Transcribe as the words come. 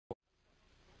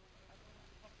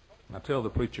I tell the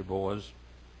preacher boys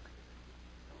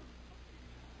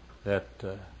that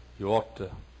you ought to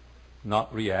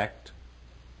not react.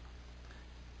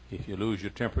 If you lose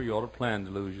your temper, you ought to plan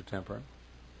to lose your temper,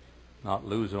 not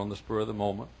lose it on the spur of the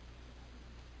moment.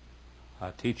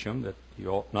 I teach them that you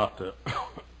ought not to,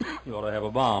 you ought to have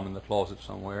a bomb in the closet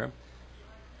somewhere.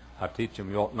 I teach them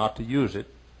you ought not to use it.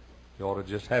 You ought to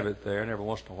just have it there, and every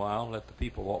once in a while let the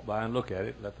people walk by and look at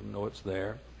it, let them know it's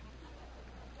there.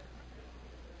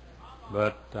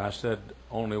 But I said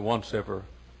only once every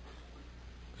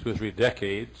 2 or 3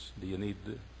 decades do you need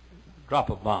to drop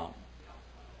a bomb.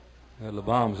 Well, the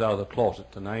bomb's out of the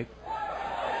closet tonight.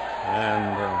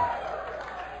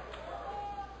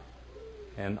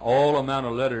 And all amount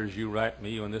of letters you write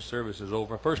me when this service is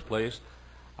over, first place,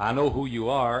 I know who you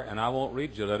are, and I won't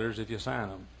read your letters if you sign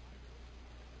them.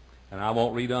 And I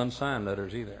won't read unsigned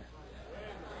letters either.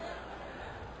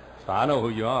 So I know who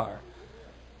you are.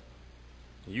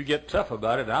 You get tough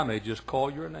about it, I may just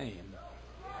call your name.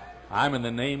 I'm in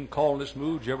the name callingest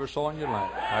mood you ever saw in your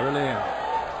life. I really am.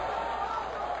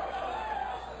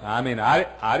 I mean,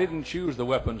 I didn't choose the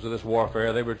weapons of this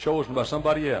warfare. They were chosen by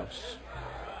somebody else.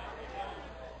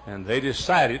 And they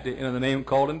decided to enter the name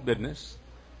called in business.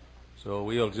 So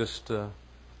we'll just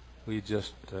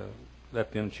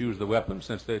let them choose the weapons.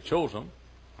 Since they chose them,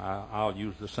 I'll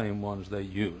use the same ones they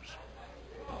use.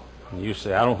 And you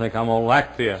say, I don't think I'm going to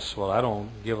like this. Well, I don't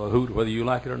give a hoot whether you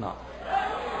like it or not.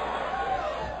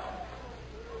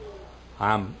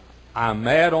 I'm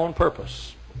mad on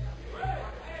purpose.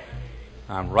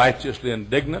 I'm righteously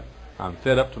indignant. I'm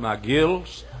fed up to my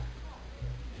gills.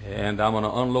 And I'm going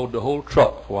to unload the whole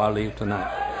truck before I leave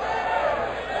tonight.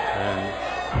 And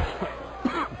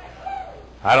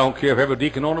I don't care if every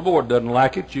deacon on the board doesn't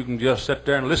like it. You can just sit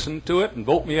there and listen to it and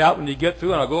vote me out when you get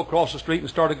through, and I'll go across the street and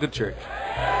start a good church.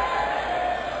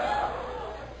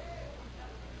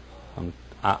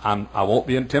 I won't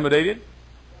be intimidated.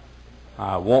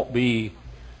 I won't be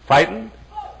frightened.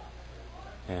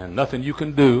 And nothing you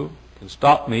can do can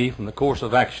stop me from the course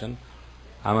of action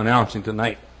I'm announcing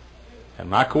tonight. And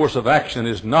my course of action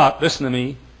is not, listen to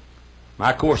me,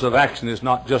 my course of action is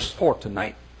not just for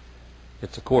tonight.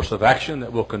 It's a course of action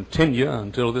that will continue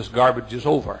until this garbage is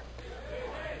over.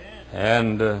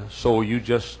 And so you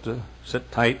just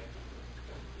sit tight.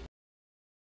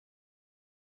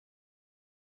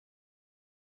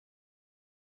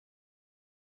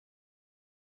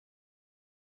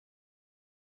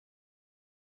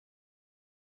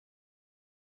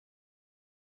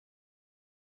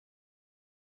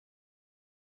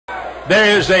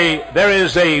 There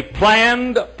is a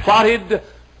planned, plotted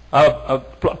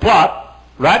plot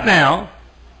right now.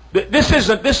 This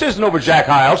isn't over Jack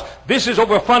Hyles. This is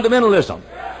over fundamentalism.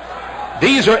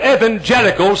 These are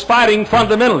evangelicals fighting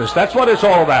fundamentalists. That's what it's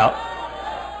all about.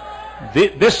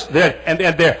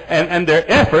 Their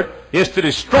effort is to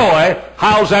destroy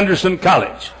Hyles-Anderson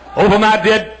College. Over my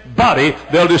dead body,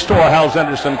 they'll destroy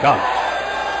Hyles-Anderson College.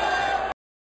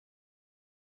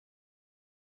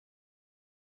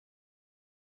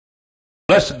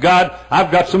 Bless God, I've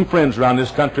got some friends around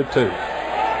this country too.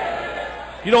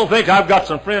 You don't think I've got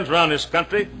some friends around this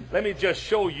country? Let me just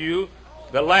show you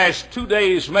the last 2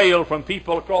 days' mail from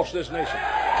people across this nation.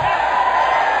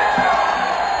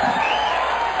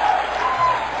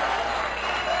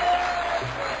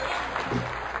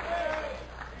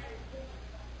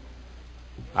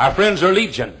 Our friends are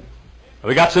legion.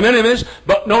 We got some enemies,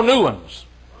 but no new ones.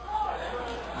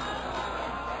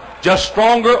 Just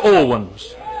stronger old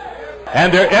ones.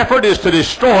 And their effort is to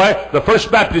destroy the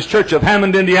First Baptist Church of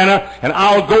Hammond, Indiana, and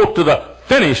I'll go to the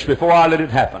finish before I let it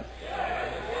happen.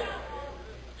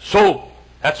 So,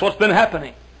 that's what's been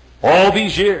happening all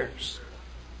these years.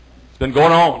 It's been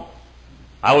going on.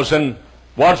 I was in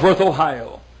Wadsworth,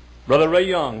 Ohio. Brother Ray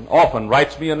Young often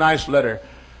writes me a nice letter,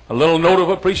 a little note of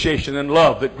appreciation and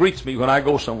love that greets me when I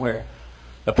go somewhere.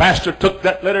 The pastor took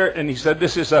that letter and he said,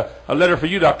 this is a letter for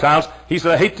you, Dr. Hyles. He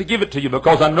said, I hate to give it to you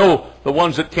because I know the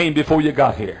ones that came before you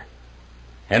got here.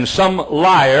 And some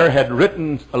liar had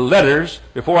written letters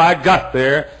before I got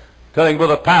there telling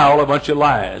Brother Powell a bunch of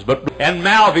lies. And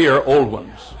Malvere old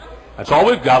ones. That's all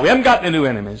we've got. We haven't got any new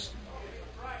enemies.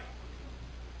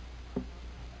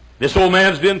 This old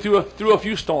man's been through a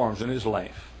few storms in his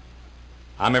life.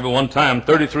 I remember one time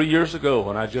 33 years ago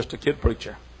when I was just a kid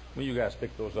preacher. Well, you guys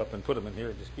pick those up and put them in here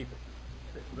and just keep it.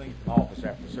 Bring it to my office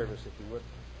after service if you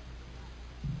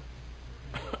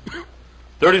would.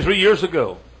 33 years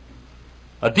ago,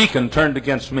 a deacon turned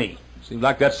against me. Seems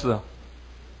like that's the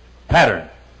pattern.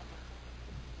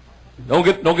 Don't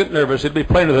get nervous. It'll be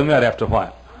plainer than that after a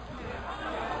while.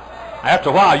 After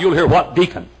a while, you'll hear what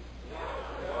deacon.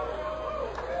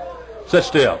 Sit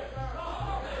still.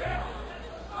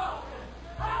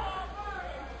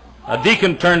 A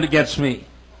deacon turned against me.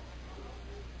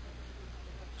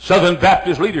 Southern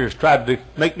Baptist leaders tried to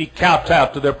make me kowtow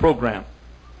to their program.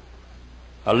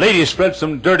 A lady spread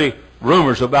some dirty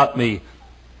rumors about me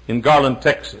in Garland,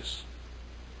 Texas.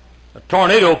 A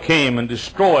tornado came and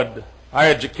destroyed our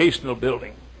educational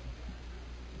building.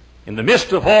 In the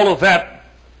midst of all of that,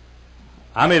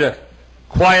 I made a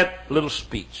quiet little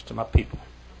speech to my people.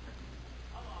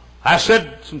 I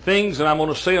said some things, and I'm going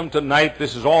to say them tonight.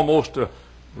 This is almost a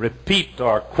repeat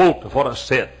or a quote of what I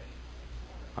said.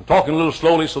 I'm talking a little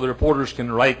slowly so the reporters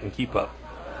can write and keep up.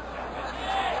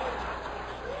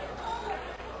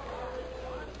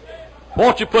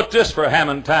 Won't you put this for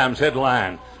Hammond Times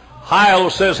headline?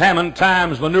 Hyles says Hammond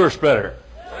Times manure spreader.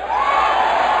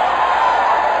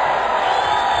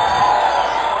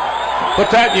 Put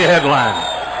that in your headline.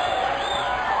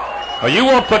 Or you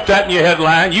won't put that in your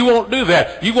headline. You won't do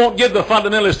that. You won't give the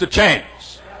fundamentalists a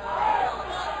chance.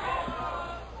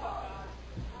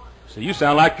 So you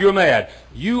sound like you're mad.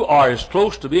 You are as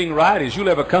close to being right as you'll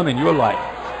ever come in your life.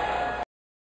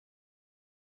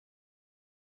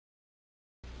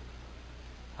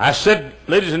 I said,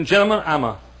 ladies and gentlemen, I'm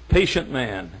a patient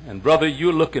man. And brother,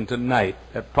 you're looking tonight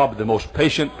at probably the most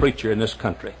patient preacher in this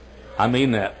country. I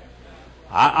mean that.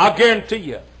 I'll guarantee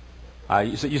you.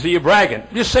 You see, you're bragging.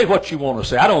 Just say what you want to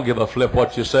say. I don't give a flip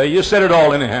what you say. You said it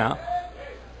all anyhow.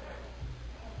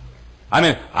 I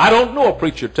mean, I don't know a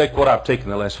preacher take what I've taken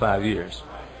the last 5 years.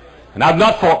 And I've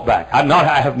not fought back.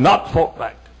 I have not fought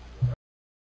back.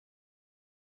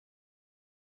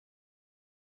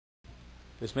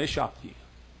 This may shock you.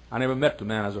 I never met the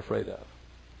man I was afraid of.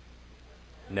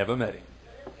 Never met him.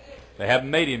 They haven't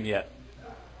made him yet.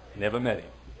 Never met him.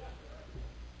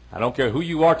 I don't care who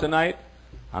you are tonight.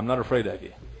 I'm not afraid of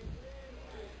you.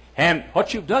 And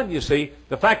what you've done, you see,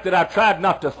 the fact that I tried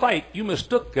not to fight, you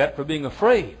mistook that for being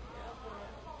afraid.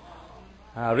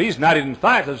 The reason I didn't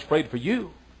fight, I was afraid for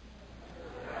you.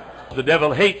 The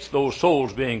devil hates those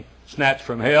souls being snatched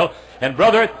from hell. And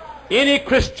brother, any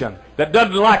Christian that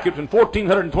doesn't like it when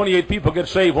 1,428 people get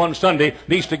saved one Sunday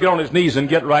needs to get on his knees and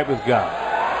get right with God.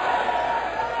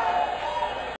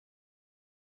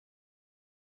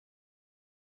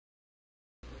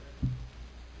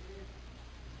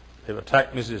 They've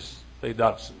attacked Mrs. Faye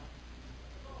Dodson.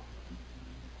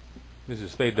 Mrs.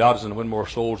 Faye Dodson win more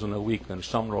souls in a week than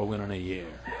Sumner will win in a year.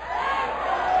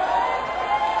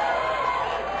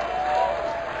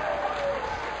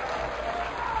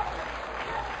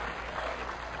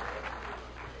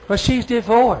 But she's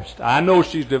divorced. I know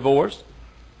she's divorced.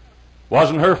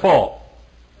 Wasn't her fault.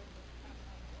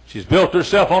 She's built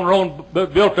herself on her own,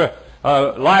 built her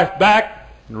life back,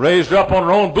 and raised her up on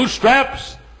her own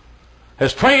bootstraps.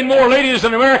 Has trained more ladies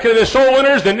in America to be soul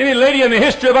winners than any lady in the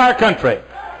history of our country.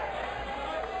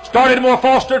 Started more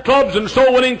foster clubs and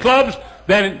soul winning clubs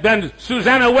than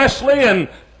Susanna Wesley and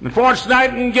Florence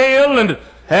Nightingale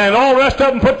and all the rest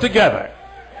of them put together.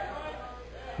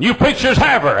 You preachers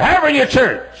have her. Have her in your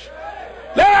church.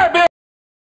 Let her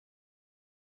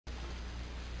be.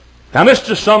 Now,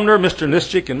 Mr. Sumner, Mr.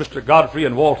 Nischik, and Mr. Godfrey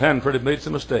and Walt Hanford have made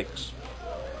some mistakes.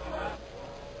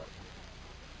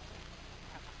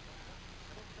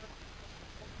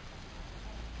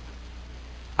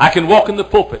 I can walk in the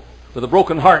pulpit with a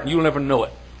broken heart and you'll never know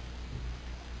it.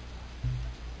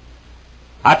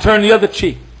 I turn the other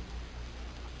cheek.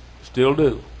 Still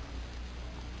do.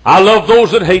 I love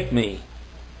those that hate me.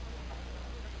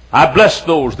 I bless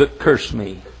those that curse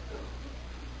me.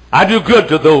 I do good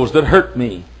to those that hurt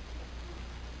me.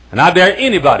 And I dare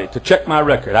anybody to check my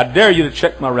record. I dare you to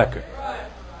check my record.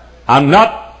 I'm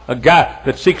not a guy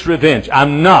that seeks revenge.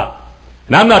 I'm not.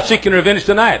 And I'm not seeking revenge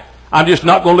tonight. I'm just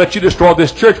not going to let you destroy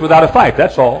this church without a fight.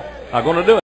 That's all. I'm going to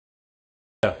do it.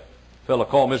 A fellow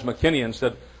called Ms. McKinney and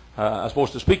said, I'm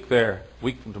supposed to speak there a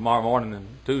week from tomorrow morning and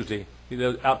Tuesday. He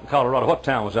lives out in Colorado. What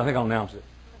town was it? I think I'll announce it.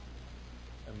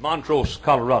 Montrose,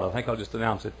 Colorado. I think I'll just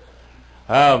announce it.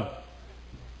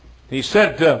 He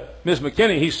said, Ms.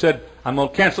 McKinney, he said, I'm going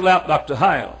to cancel out Dr.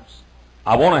 Hyles.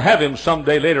 I want to have him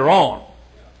someday later on.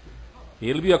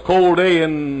 It'll be a cold day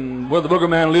in where the booger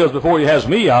man lives before he has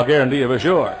me, I'll guarantee you for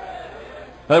sure.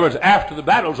 In other words, after the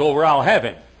battle's over, I'll have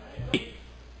him.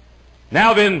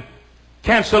 Now then,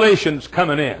 cancellation's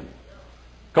coming in.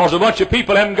 Because a bunch of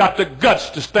people haven't got the guts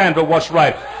to stand for what's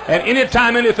right. And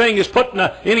anytime anything is put in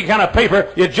any kind of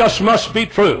paper, it just must be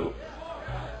true.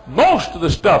 Most of the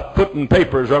stuff put in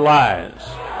papers are lies.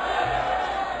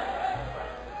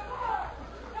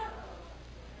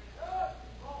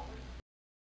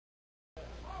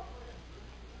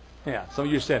 Yeah, some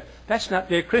of you said, that's not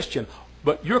being a Christian.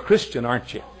 But you're Christian,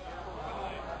 aren't you?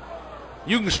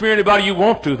 You can smear anybody you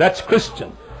want to. That's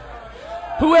Christian.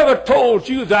 Whoever told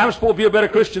you that I'm supposed to be a better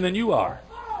Christian than you are?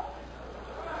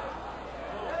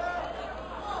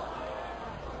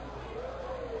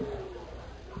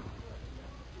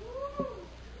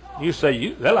 You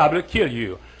say, they're liable to kill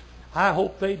you. I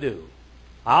hope they do.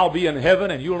 I'll be in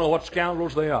heaven and you'll know what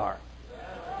scoundrels they are.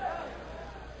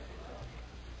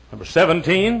 Number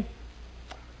 17,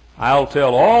 I'll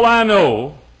tell all I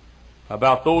know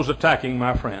about those attacking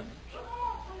my friends.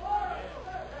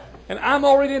 And I'm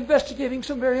already investigating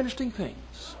some very interesting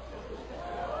things.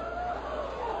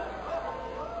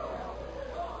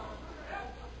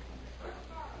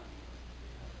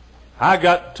 I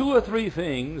got 2 or 3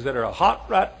 things that are hot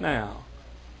right now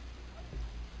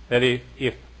that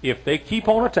if they keep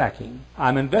on attacking,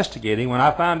 I'm investigating when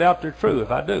I find out they're true, if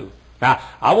I do. Now,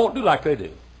 I won't do like they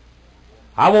do.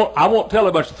 I won't tell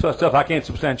a bunch of stuff I can't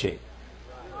substantiate.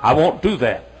 I won't do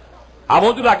that. I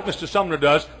won't do like Mr. Sumner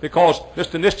does because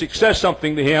Mr. Nistick says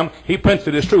something to him, he prints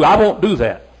it as true. I won't do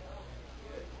that.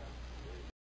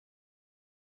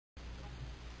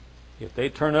 If they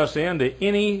turn us into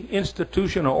any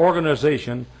institution or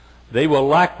organization, they will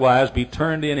likewise be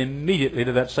turned in immediately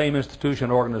to that same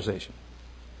institution or organization.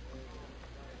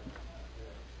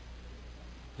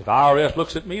 If IRS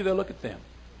looks at me, they'll look at them.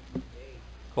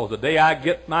 Because the day I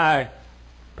get my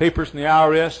papers from the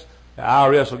IRS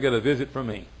will get a visit from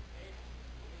me.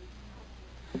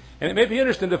 And it may be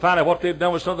interesting to find out what they've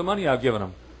done with some of the money I've given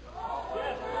them.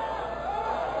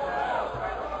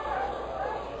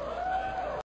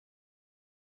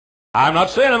 I'm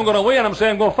not saying I'm going to win, I'm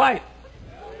saying I'm going to fight.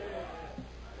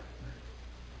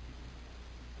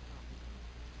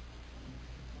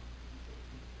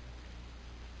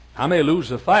 I may lose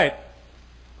the fight,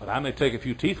 but I may take a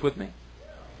few teeth with me.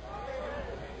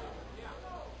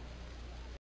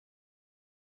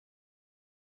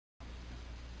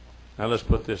 Now let's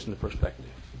put this into perspective.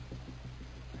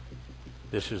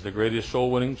 This is the greatest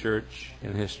soul-winning church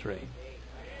in history.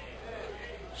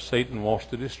 Satan wants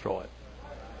to destroy it.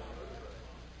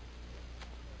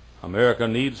 America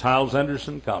needs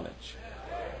Hyles-Anderson College,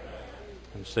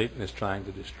 and Satan is trying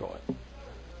to destroy it.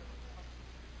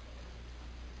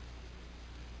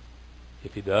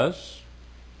 If he does,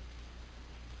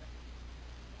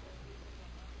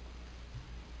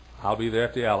 I'll be there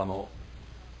at the Alamo.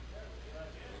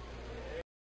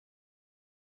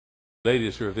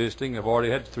 Ladies who are visiting have already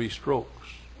had 3 strokes.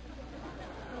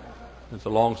 It's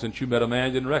so long since you met a man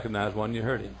you didn't recognize one, you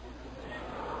heard him.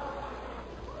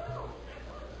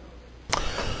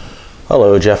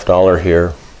 Hello, Jeff Dollar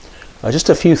here. Just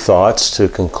a few thoughts to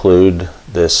conclude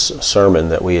this sermon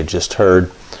that we had just heard.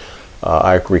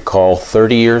 I recall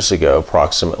 30 years ago,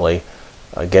 approximately,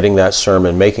 getting that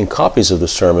sermon, making copies of the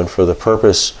sermon for the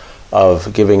purpose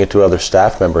of giving it to other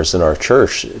staff members in our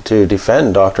church to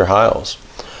defend Dr. Hyles.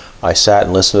 I sat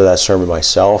and listened to that sermon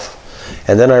myself,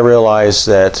 and then I realized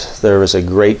that there was a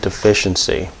great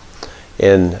deficiency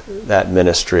in that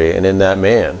ministry and in that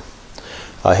man.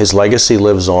 His legacy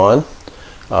lives on.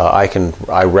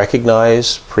 I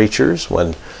recognize preachers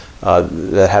when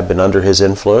that have been under his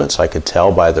influence. I could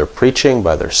tell by their preaching,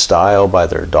 by their style, by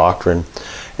their doctrine,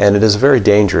 and it is a very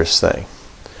dangerous thing.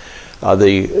 One of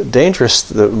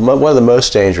the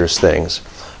most dangerous things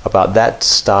about that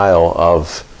style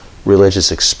of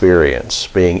religious experience,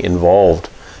 being involved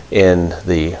in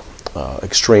the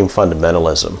extreme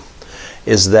fundamentalism,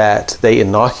 is that they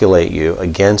inoculate you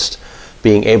against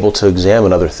being able to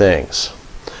examine other things.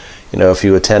 You know, if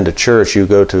you attend a church, you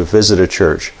go to visit a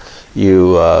church,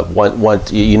 you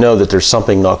know that there's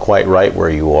something not quite right where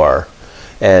you are,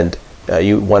 and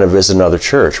you want to visit another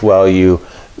church. Well, you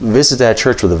visit that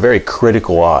church with a very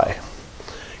critical eye.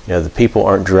 You know, the people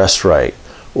aren't dressed right,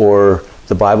 or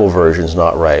the Bible version's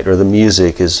not right, or the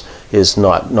music is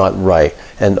not right,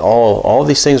 and all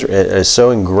these things are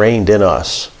so ingrained in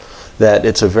us that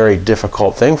it's a very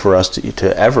difficult thing for us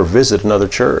to ever visit another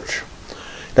church.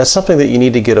 That's something that you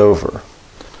need to get over.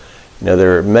 You know,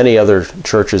 there are many other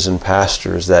churches and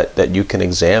pastors that you can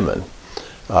examine,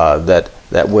 that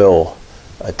will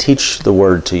teach the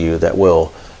Word to you, that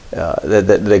will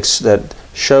that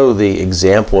show the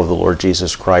example of the Lord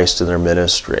Jesus Christ in their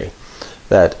ministry,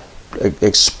 that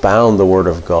expound the Word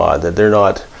of God, that they're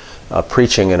not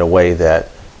preaching in a way that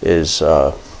is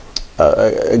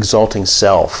exalting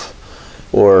self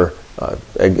or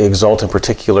exalting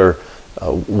particular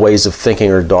ways of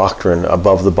thinking or doctrine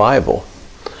above the Bible.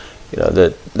 You know,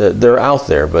 that they're out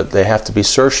there, but they have to be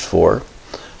searched for.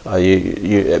 But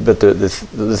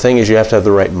the thing is, you have to have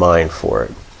the right mind for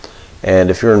it. And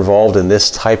if you're involved in this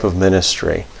type of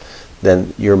ministry,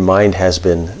 then your mind has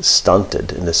been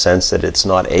stunted in the sense that it's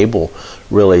not able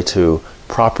really to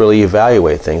properly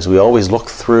evaluate things. We always look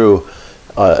through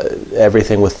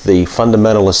everything with the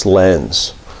fundamentalist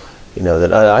lens.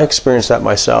 That I experienced that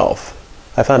myself.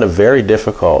 I found it very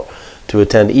difficult to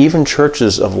attend even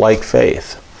churches of like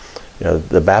faith.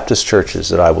 The Baptist churches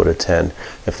that I would attend,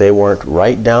 if they weren't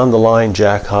right down the line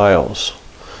Jack Hyles,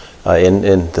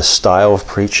 in the style of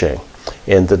preaching,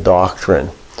 in the doctrine,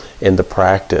 in the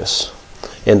practice,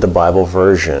 in the Bible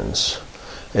versions,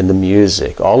 in the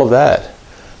music, all of that.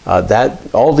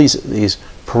 All these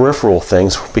peripheral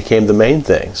things became the main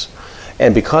things.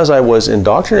 And because I was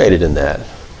indoctrinated in that,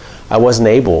 I wasn't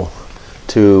able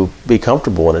to be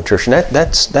comfortable in a church. And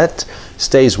that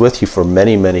stays with you for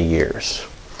many, many years.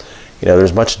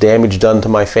 There's much damage done to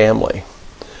my family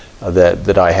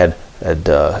that I had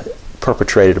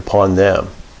perpetrated upon them,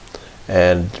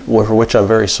 and for which I'm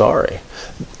very sorry.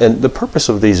 And the purpose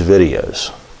of these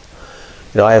videos,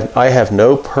 I have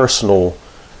no personal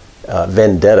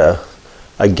vendetta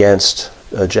against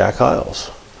Jack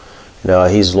Hyles.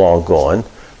 He's long gone,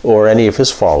 or any of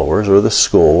his followers, or the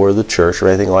school, or the church, or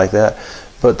anything like that.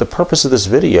 But the purpose of this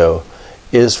video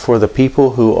is for the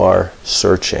people who are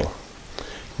searching.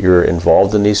 You're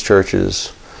involved in these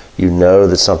churches. You know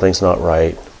that something's not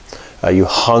right. You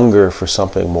hunger for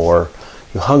something more.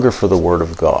 You hunger for the Word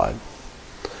of God.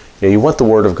 You want the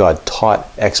Word of God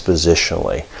taught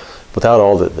expositionally, without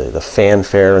all the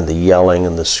fanfare and the yelling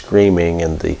and the screaming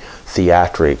and the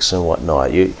theatrics and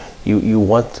whatnot. You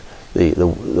want the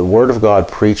Word of God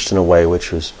preached in a way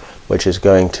which is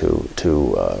going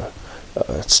to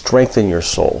strengthen your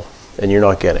soul, and you're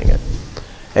not getting it,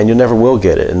 and you never will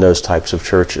get it in those types of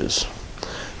churches.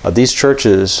 These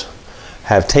churches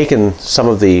have taken some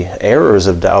of the errors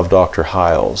of Dr.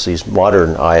 Hyles. These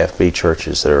modern IFB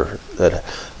churches that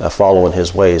follow in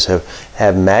his ways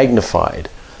have magnified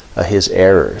his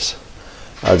errors.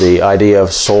 The idea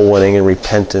of soul winning and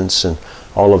repentance and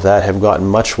all of that have gotten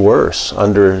much worse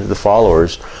under the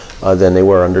followers than they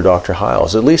were under Dr.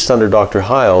 Hyles. At least under Dr.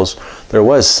 Hyles, there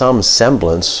was some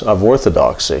semblance of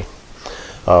orthodoxy.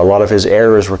 A lot of his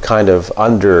errors were kind of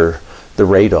under the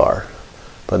radar,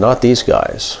 but not these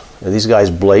guys. These guys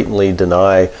blatantly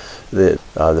deny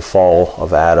the fall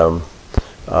of Adam.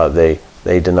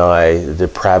 They deny the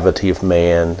depravity of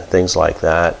man, things like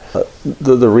that.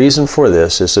 The reason for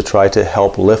this is to try to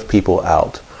help lift people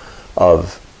out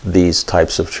of these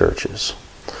types of churches.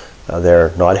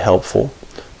 They're not helpful.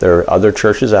 There are other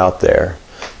churches out there,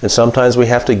 and sometimes we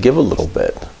have to give a little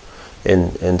bit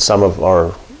in some of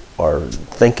our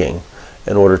thinking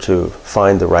in order to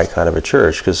find the right kind of a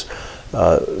church. Because,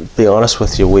 be honest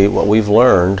with you, what we've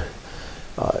learned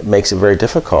makes it very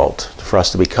difficult for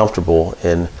us to be comfortable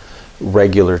in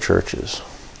regular churches.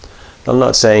 I'm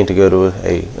not saying to go to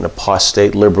an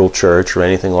apostate liberal church or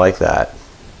anything like that.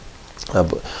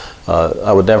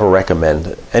 I would never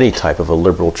recommend any type of a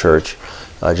liberal church,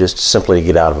 just simply to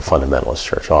get out of a fundamentalist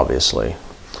church, obviously.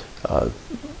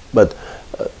 But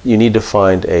you need to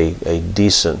find a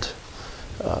decent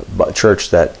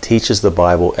church that teaches the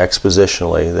Bible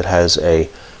expositionally, that has a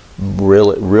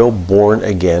real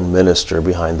born-again minister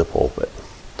behind the pulpit.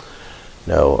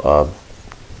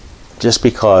 Just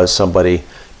because somebody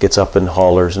gets up and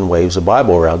hollers and waves a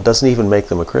Bible around doesn't even make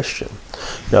them a Christian.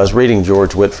 I was reading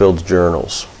George Whitfield's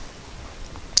journals,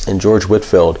 and George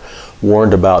Whitfield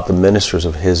warned about the ministers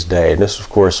of his day. And this, of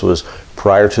course, was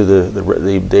prior to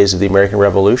the days of the American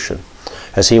Revolution,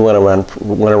 as he went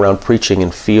around preaching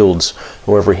in fields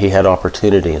wherever he had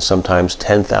opportunity, and sometimes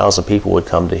 10,000 people would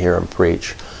come to hear him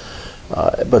preach.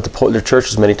 But the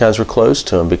churches many times were closed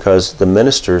to him because the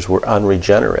ministers were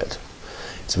unregenerate.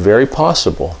 It's very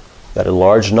possible that a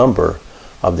large number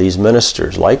of these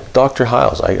ministers, like Dr.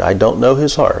 Hyles, I don't know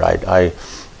his heart. I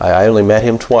only met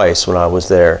him twice when I was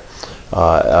there.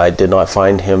 I did not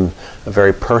find him a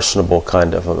very personable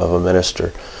kind of a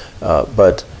minister,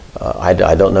 but I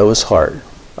don't know his heart.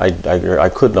 I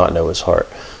could not know his heart.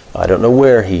 I don't know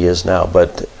where he is now,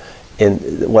 but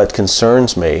what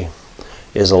concerns me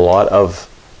is a lot of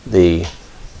the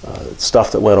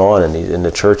stuff that went on in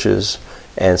the churches,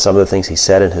 and some of the things he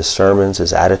said in his sermons,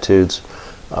 his attitudes,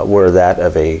 were that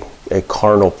of a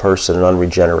carnal person, an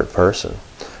unregenerate person.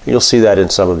 And you'll see that in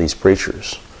some of these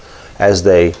preachers, as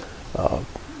they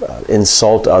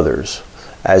insult others,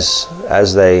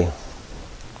 as they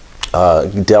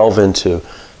delve into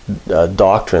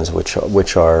doctrines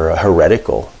which are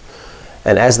heretical,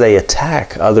 and as they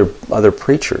attack other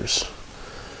preachers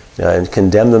and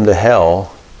condemn them to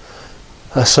hell.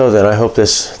 So then, I hope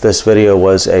this video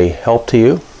was a help to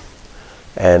you.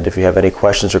 And if you have any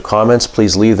questions or comments,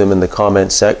 please leave them in the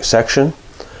comment section.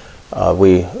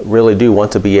 We really do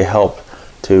want to be a help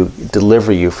to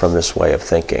deliver you from this way of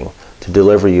thinking, to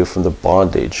deliver you from the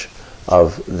bondage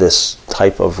of this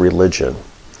type of religion.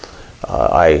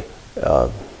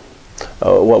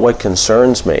 What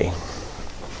concerns me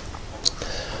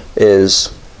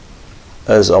is,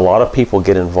 as a lot of people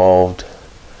get involved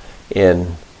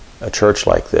in a church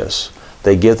like this,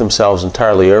 they give themselves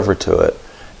entirely over to it.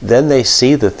 Then they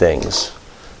see the things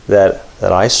that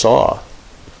I saw,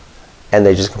 and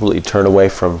they just completely turn away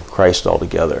from Christ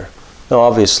altogether. Now,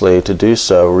 obviously, to do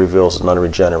so reveals an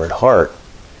unregenerate heart.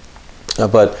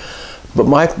 But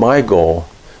my goal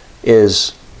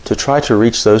is to try to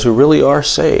reach those who really are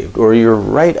saved, or you're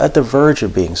right at the verge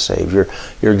of being saved.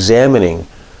 You're examining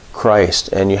Christ,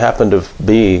 and you happen to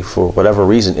be, for whatever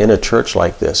reason, in a church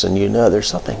like this, and you know there's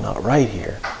something not right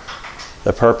here.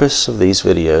 The purpose of these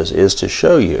videos is to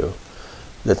show you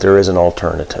that there is an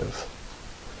alternative.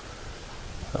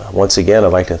 Once again,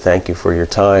 I'd like to thank you for your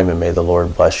time, and may the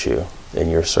Lord bless you in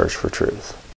your search for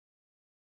truth.